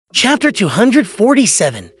Chapter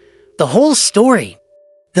 247. The whole story.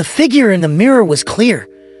 The figure in the mirror was clear,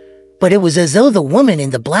 but it was as though the woman in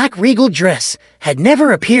the black regal dress had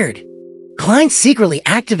never appeared. Klein secretly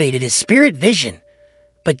activated his spirit vision,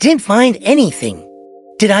 but didn't find anything.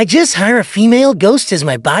 Did I just hire a female ghost as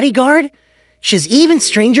my bodyguard? She's even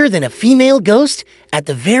stranger than a female ghost, at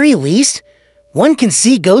the very least. One can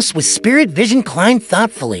see ghosts with spirit vision. Klein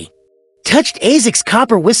thoughtfully touched Isaac's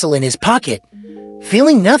copper whistle in his pocket,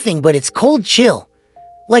 feeling nothing but its cold chill.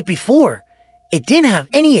 Like before, it didn't have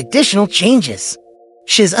any additional changes.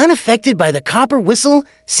 She's unaffected by the copper whistle.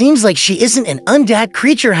 Seems like she isn't an undead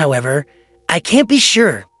creature, however. I can't be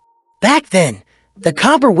sure. Back then, the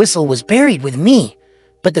copper whistle was buried with me,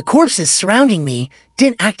 but the corpses surrounding me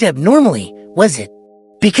didn't act abnormally, was it?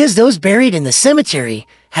 Because those buried in the cemetery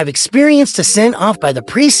have experienced a send-off by the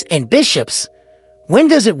priests and bishops. When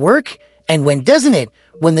does it work, and when doesn't it?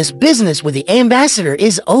 When this business with the ambassador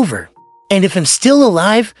is over. And if I'm still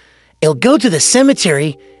alive, I'll go to the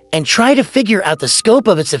cemetery and try to figure out the scope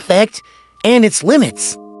of its effect and its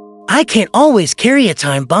limits. I can't always carry a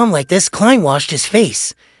time bomb like this. Klein washed his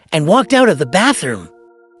face and walked out of the bathroom.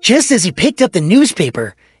 Just as he picked up the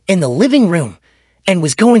newspaper in the living room and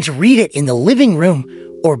was going to read it in the living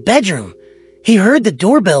room or bedroom, he heard the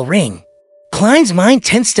doorbell ring. Klein's mind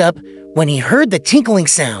tensed up when he heard the tinkling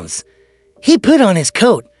sounds. He put on his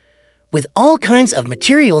coat, with all kinds of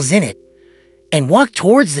materials in it, and walked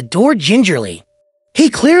towards the door gingerly. He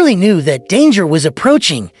clearly knew that danger was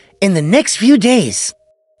approaching in the next few days.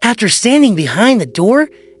 After standing behind the door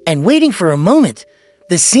and waiting for a moment,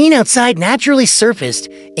 the scene outside naturally surfaced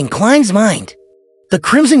in Klein's mind. The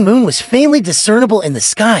crimson moon was faintly discernible in the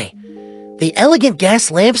sky. The elegant gas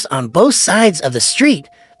lamps on both sides of the street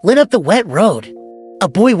lit up the wet road. A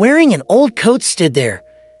boy wearing an old coat stood there.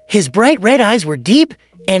 His bright red eyes were deep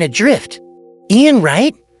and adrift. Ian,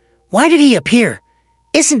 right? Why did he appear?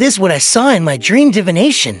 Isn't this what I saw in my dream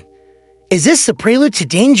divination? Is this the prelude to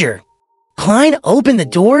danger? Klein opened the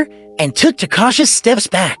door and took two cautious steps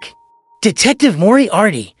back. Detective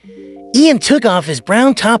Moriarty. Ian took off his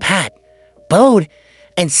brown top hat, bowed,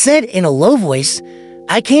 and said in a low voice,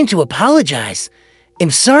 "I came to apologize.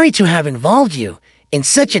 I'm sorry to have involved you in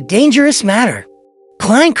such a dangerous matter."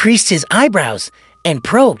 Klein creased his eyebrows and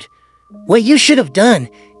probed. "What you should have done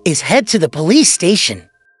is head to the police station."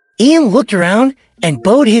 Ian looked around and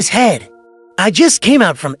bowed his head. "I just came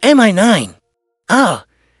out from MI9. Ah,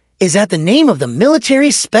 is that the name of the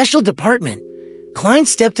military special department?" Klein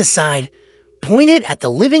stepped aside, pointed at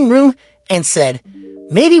the living room, and said,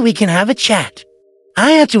 "Maybe we can have a chat.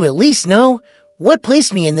 I have to at least know what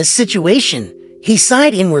placed me in this situation." He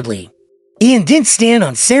sighed inwardly. Ian didn't stand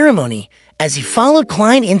on ceremony as he followed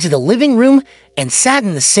Klein into the living room and sat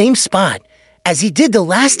in the same spot as he did the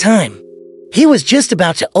last time. He was just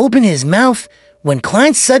about to open his mouth when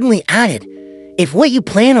Klein suddenly added, "If what you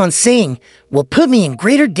plan on saying will put me in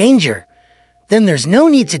greater danger, then there's no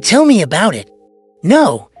need to tell me about it.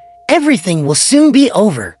 No, everything will soon be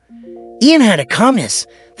over." Ian had a calmness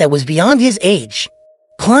that was beyond his age.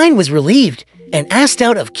 Klein was relieved and asked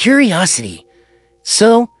out of curiosity,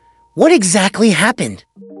 "So, what exactly happened?"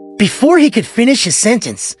 Before he could finish his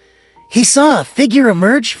sentence, he saw a figure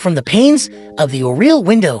emerge from the panes of the oriel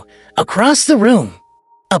window across the room.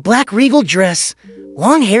 A black regal dress,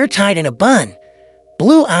 long hair tied in a bun,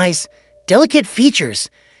 blue eyes, delicate features,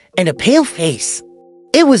 and a pale face.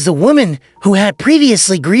 It was the woman who had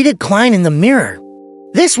previously greeted Klein in the mirror.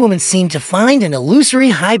 This woman seemed to find an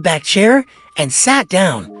illusory high-back chair and sat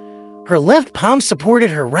down. Her left palm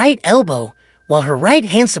supported her right elbow, while her right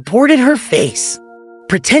hand supported her face,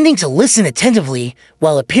 pretending to listen attentively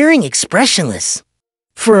while appearing expressionless.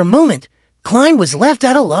 For a moment, Klein was left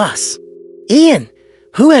at a loss. Ian,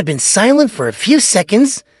 who had been silent for a few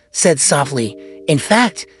seconds, said softly, "In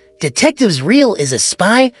fact, Detectives Real is a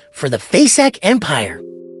spy for the Faceac Empire.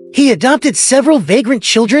 He adopted several vagrant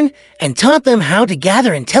children and taught them how to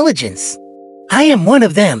gather intelligence. I am one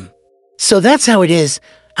of them. So that's how it is.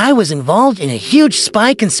 I was involved in a huge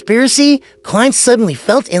spy conspiracy." Klein suddenly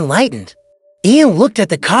felt enlightened. Ian looked at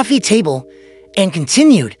the coffee table and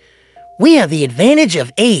continued, "We have the advantage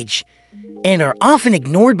of age and are often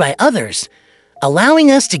ignored by others,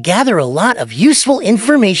 allowing us to gather a lot of useful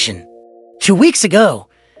information. 2 weeks ago,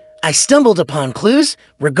 I stumbled upon clues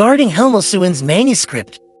regarding Helmosuin's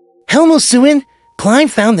manuscript." Helmosuin? Klein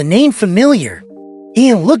found the name familiar.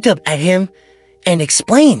 Ian looked up at him and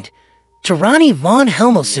explained, "Tirani von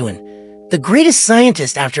Helmosuin, the greatest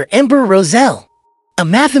scientist after Emperor Roselle, a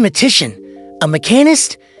mathematician, a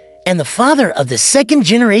mechanist, and the father of the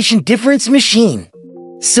second-generation difference machine."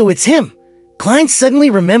 So it's him. Klein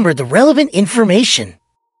suddenly remembered the relevant information.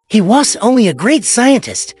 He was only a great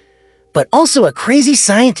scientist, but also a crazy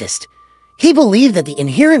scientist. He believed that the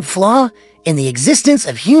inherent flaw in the existence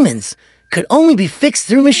of humans could only be fixed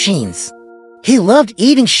through machines. He loved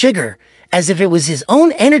eating sugar as if it was his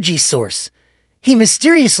own energy source. He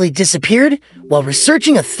mysteriously disappeared while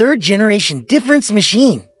researching a third-generation difference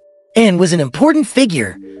machine, and was an important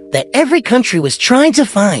figure that every country was trying to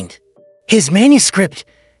find. His manuscript.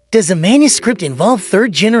 Does a manuscript involve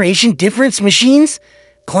third-generation difference machines?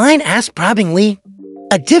 Klein asked probingly.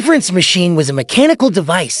 A difference machine was a mechanical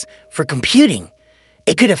device for computing.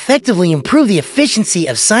 It could effectively improve the efficiency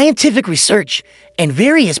of scientific research and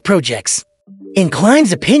various projects. In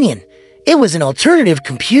Klein's opinion, it was an alternative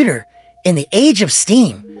computer in the age of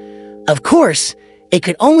steam. Of course, it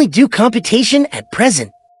could only do computation at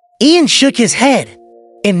present. Ian shook his head.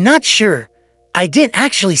 I'm not sure. I didn't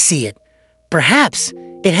actually see it. Perhaps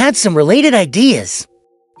it had some related ideas.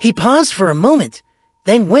 He paused for a moment,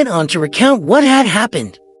 then went on to recount what had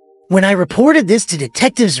happened. When I reported this to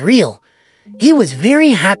Detectives Real, he was very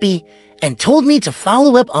happy and told me to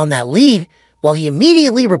follow up on that lead while he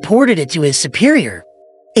immediately reported it to his superior.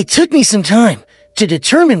 It took me some time to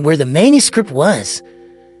determine where the manuscript was,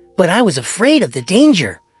 but I was afraid of the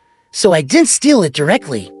danger, so I didn't steal it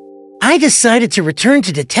directly. I decided to return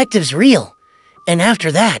to Detectives Real, and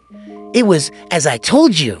after that, it was as I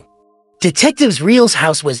told you. Detectives Real's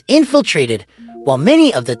house was infiltrated while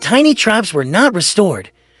many of the tiny traps were not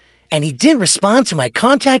restored, and he didn't respond to my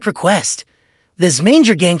contact request. This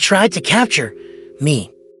Manger gang tried to capture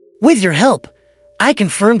me. With your help, I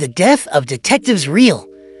confirmed the death of Detectives Real.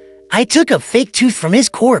 I took a fake tooth from his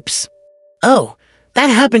corpse. Oh, that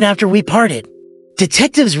happened after we parted.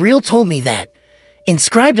 Detectives Real told me that,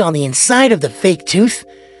 inscribed on the inside of the fake tooth,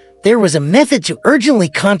 there was a method to urgently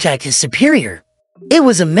contact his superior. It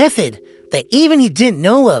was a method that even he didn't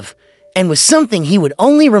know of, and was something he would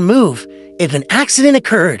only remove if an accident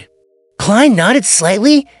occurred. Klein nodded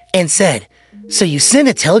slightly and said, "So you sent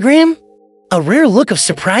a telegram?" A rare look of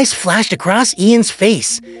surprise flashed across Ian's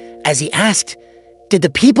face as he asked, "Did the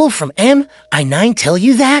people from MI9 tell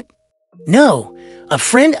you that?" "No, a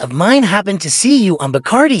friend of mine happened to see you on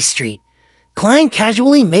Bacardi Street." Klein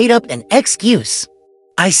casually made up an excuse.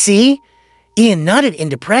 "I see." Ian nodded in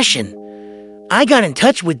depression. "I got in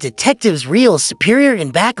touch with Detectives Real's superior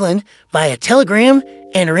in Backland via telegram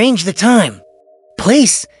and arranged the time,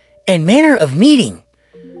 place, and manner of meeting.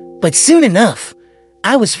 But soon enough,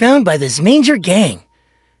 I was found by this Manger gang.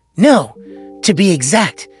 No, to be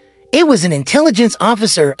exact, it was an intelligence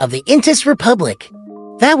officer of the Intis Republic.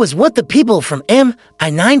 That was what the people from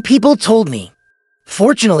MI9 people told me.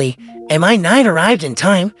 Fortunately, MI9 arrived in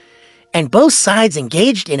time, and both sides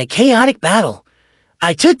engaged in a chaotic battle.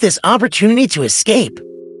 I took this opportunity to escape.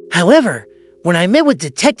 However, when I met with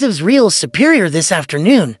Detectives Real's superior this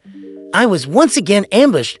afternoon, I was once again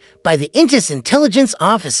ambushed by the Intis intelligence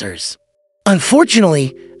officers.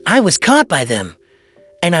 Unfortunately, I was caught by them,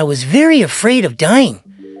 and I was very afraid of dying,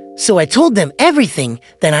 so I told them everything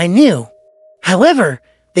that I knew. However,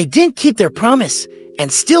 they didn't keep their promise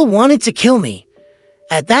and still wanted to kill me.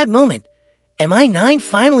 At that moment, MI9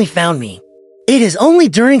 finally found me. It is only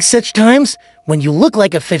during such times when you look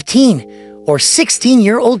like a 15 or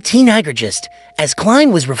 16-year-old teenagerist, as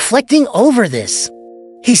Klein was reflecting over this.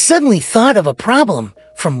 He suddenly thought of a problem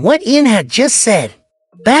from what Ian had just said.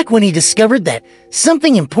 Back when he discovered that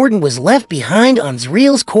something important was left behind on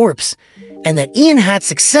Zreel's corpse, and that Ian had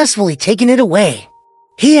successfully taken it away.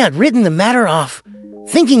 He had written the matter off,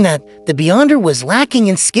 thinking that the Beyonder was lacking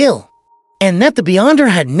in skill, and that the Beyonder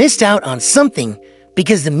had missed out on something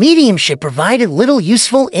because the mediumship provided little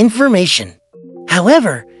useful information.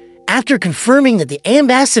 However, after confirming that the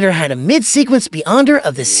ambassador had a mid-sequence Beyonder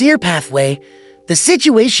of the seer pathway, the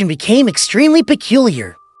situation became extremely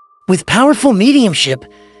peculiar. With powerful mediumship,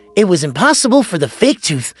 it was impossible for the fake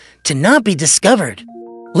tooth to not be discovered.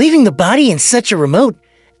 Leaving the body in such a remote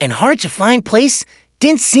and hard-to-find place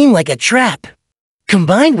didn't seem like a trap.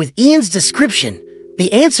 Combined with Ian's description,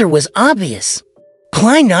 the answer was obvious.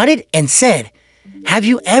 Klein nodded and said, "Have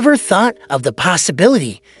you ever thought of the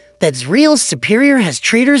possibility that Zreel's superior has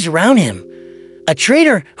traitors around him? A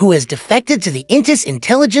traitor who has defected to the Intis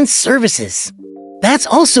intelligence services. That's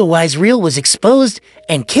also why Zreel was exposed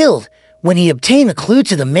and killed when he obtained a clue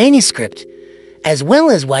to the manuscript, as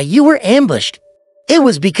well as why you were ambushed. It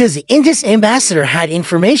was because the Intis ambassador had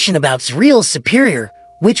information about Zreel's superior,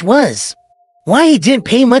 which was why he didn't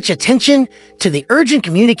pay much attention to the urgent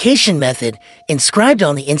communication method inscribed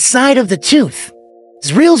on the inside of the tooth.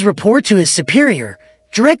 Zreel's report to his superior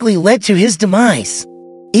directly led to his demise."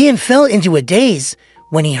 Ian fell into a daze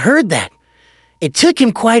when he heard that. It took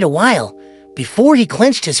him quite a while, before he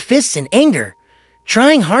clenched his fists in anger,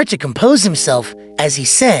 trying hard to compose himself as he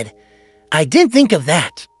said, "I didn't think of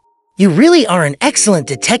that. You really are an excellent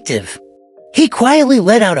detective." He quietly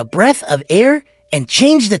let out a breath of air and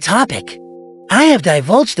changed the topic. "I have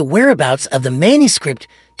divulged the whereabouts of the manuscript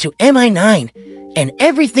to MI9 and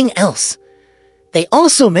everything else. They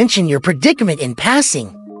also mention your predicament in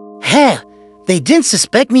passing. Heh, they didn't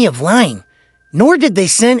suspect me of lying, nor did they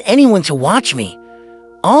send anyone to watch me.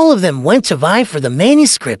 All of them went to vie for the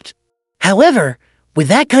manuscript. However, with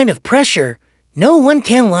that kind of pressure, no one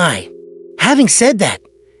can lie." Having said that,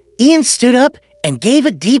 Ian stood up and gave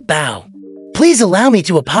a deep bow. "Please allow me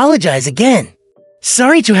to apologize again.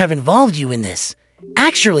 Sorry to have involved you in this.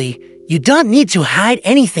 Actually, you don't need to hide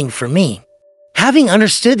anything from me." Having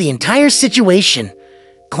understood the entire situation,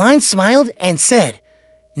 Klein smiled and said,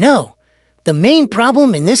 "No, the main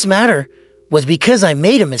problem in this matter was because I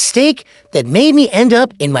made a mistake that made me end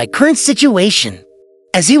up in my current situation."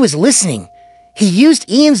 As he was listening, he used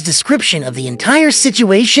Ian's description of the entire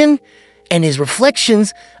situation and his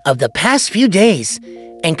reflections of the past few days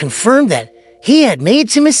and confirmed that he had made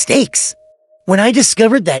some mistakes. When I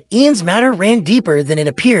discovered that Ian's matter ran deeper than it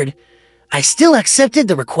appeared, I still accepted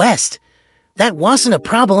the request. That wasn't a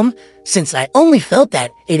problem since I only felt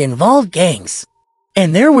that it involved gangs.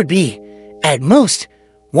 And there would be, at most,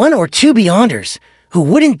 1 or 2 Beyonders who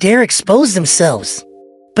wouldn't dare expose themselves.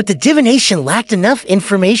 But the divination lacked enough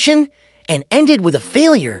information and ended with a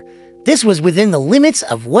failure. This was within the limits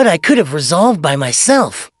of what I could have resolved by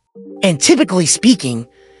myself. And typically speaking,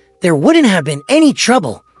 there wouldn't have been any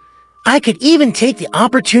trouble. I could even take the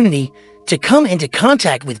opportunity to come into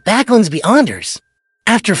contact with Backlund's Beyonders.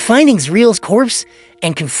 After finding Zreal's corpse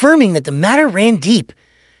and confirming that the matter ran deep,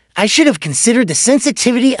 I should have considered the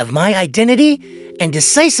sensitivity of my identity and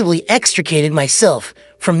decisively extricated myself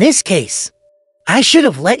from this case. I should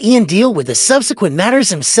have let Ian deal with the subsequent matters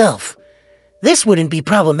himself. This wouldn't be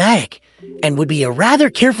problematic and would be a rather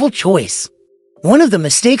careful choice. One of the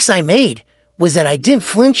mistakes I made was that I didn't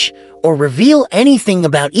flinch or reveal anything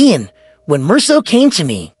about Ian when Merso came to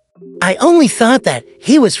me. I only thought that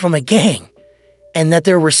he was from a gang, and that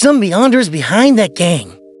there were some Beyonders behind that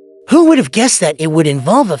gang. Who would have guessed that it would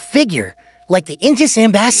involve a figure like the Intis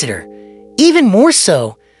ambassador? Even more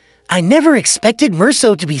so, I never expected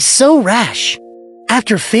Merso to be so rash.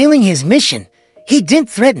 After failing his mission, he didn't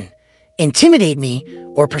threaten, intimidate me,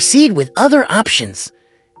 or proceed with other options.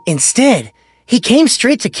 Instead, he came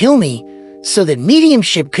straight to kill me so that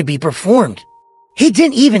mediumship could be performed. He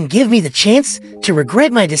didn't even give me the chance to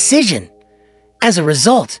regret my decision. As a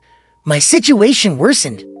result, my situation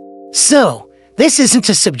worsened. So, this isn't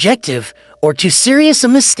a subjective or too serious a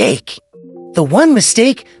mistake. The one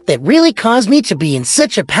mistake that really caused me to be in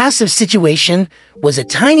such a passive situation was a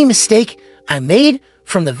tiny mistake I made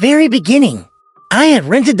from the very beginning. I had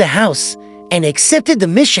rented the house and accepted the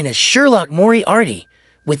mission as Sherlock Moriarty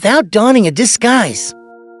without donning a disguise.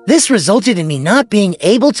 This resulted in me not being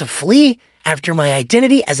able to flee after my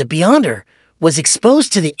identity as a Beyonder was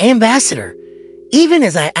exposed to the ambassador, even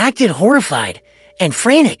as I acted horrified and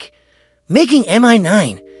frantic, making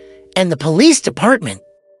MI9 and the police department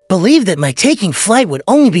believe that my taking flight would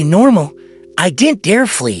only be normal. I didn't dare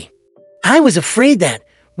flee. I was afraid that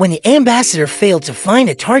when the ambassador failed to find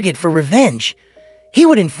a target for revenge, he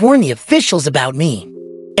would inform the officials about me.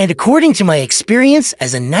 And according to my experience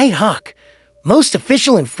as a Night Hawk, most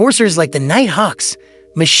official enforcers like the Night Hawks,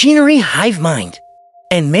 machinery hive mind,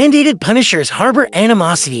 and mandated punishers harbor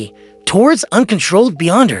animosity towards uncontrolled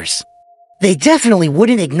Beyonders. They definitely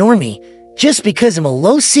wouldn't ignore me just because I'm a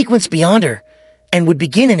low-sequence Beyonder and would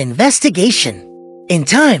begin an investigation. In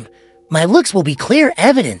time, my looks will be clear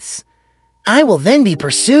evidence. I will then be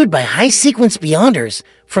pursued by high-sequence Beyonders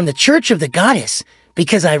from the Church of the Goddess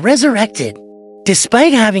because I resurrected,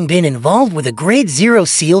 despite having been involved with a Grade 0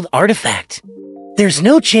 sealed artifact. There's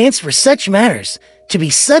no chance for such matters to be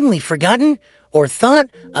suddenly forgotten or thought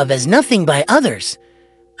of as nothing by others.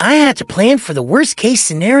 I had to plan for the worst-case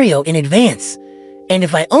scenario in advance, and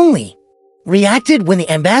if I only reacted when the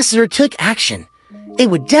ambassador took action, it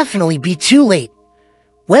would definitely be too late.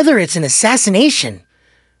 Whether it's an assassination,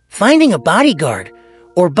 finding a bodyguard,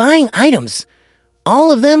 or buying items,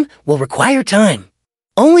 all of them will require time.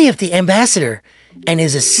 Only if the ambassador and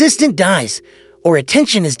his assistant dies or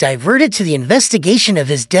attention is diverted to the investigation of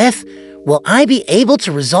his death will I be able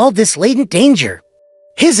to resolve this latent danger.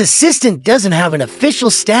 His assistant doesn't have an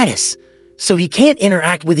official status, so he can't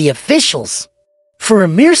interact with the officials. For a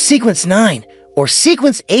mere Sequence 9 or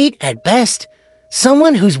Sequence 8 at best,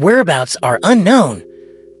 someone whose whereabouts are unknown,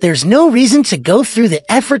 there's no reason to go through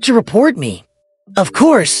the effort to report me. Of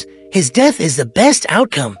course, his death is the best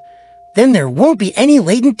outcome, then there won't be any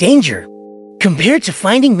latent danger. Compared to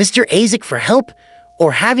finding Mr. Azek for help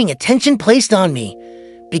or having attention placed on me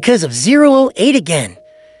because of 008 again,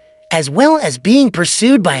 as well as being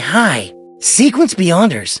pursued by high sequence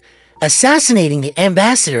beyonders, assassinating the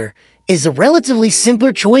ambassador is a relatively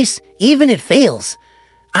simpler choice even if it fails.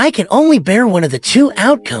 I can only bear one of the two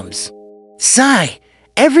outcomes. Sigh,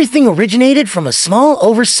 everything originated from a small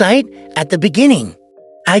oversight at the beginning.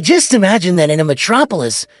 I just imagine that in a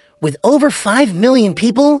metropolis with over 5 million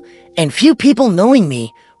people and few people knowing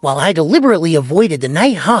me while I deliberately avoided the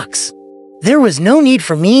night hawks, there was no need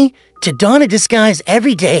for me to don a disguise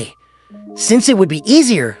every day, since it would be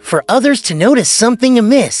easier for others to notice something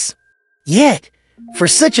amiss. Yet, for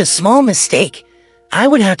such a small mistake, I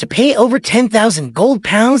would have to pay over 10,000 gold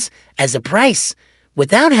pounds as a price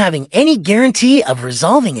without having any guarantee of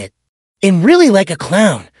resolving it. I'm really like a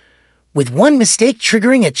clown, with one mistake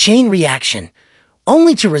triggering a chain reaction,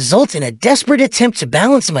 only to result in a desperate attempt to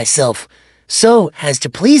balance myself so as to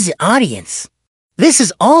please the audience. This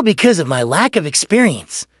is all because of my lack of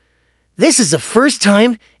experience. This is the first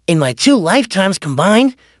time in my 2 lifetimes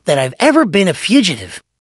combined that I've ever been a fugitive.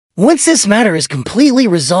 Once this matter is completely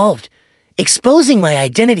resolved, exposing my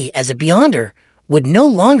identity as a Beyonder would no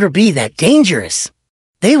longer be that dangerous.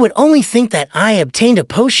 They would only think that I obtained a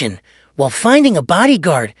potion while finding a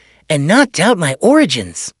bodyguard and not doubt my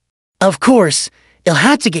origins. Of course, I'll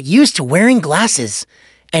have to get used to wearing glasses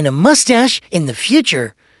and a mustache in the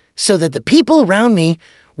future so that the people around me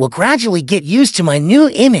will gradually get used to my new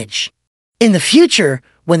image. In the future,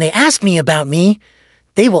 when they ask me about me,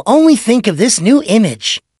 they will only think of this new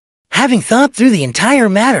image. Having thought through the entire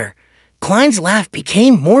matter, Klein's laugh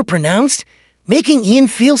became more pronounced, making Ian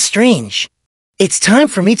feel strange. It's time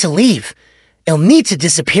for me to leave. I'll need to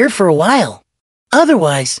disappear for a while.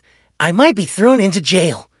 Otherwise, I might be thrown into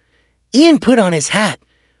jail. Ian put on his hat,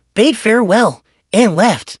 bade farewell, and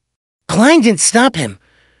left. Klein didn't stop him,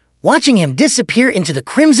 watching him disappear into the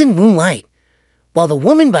crimson moonlight, while the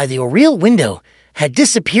woman by the oriel window had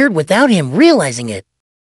disappeared without him realizing it.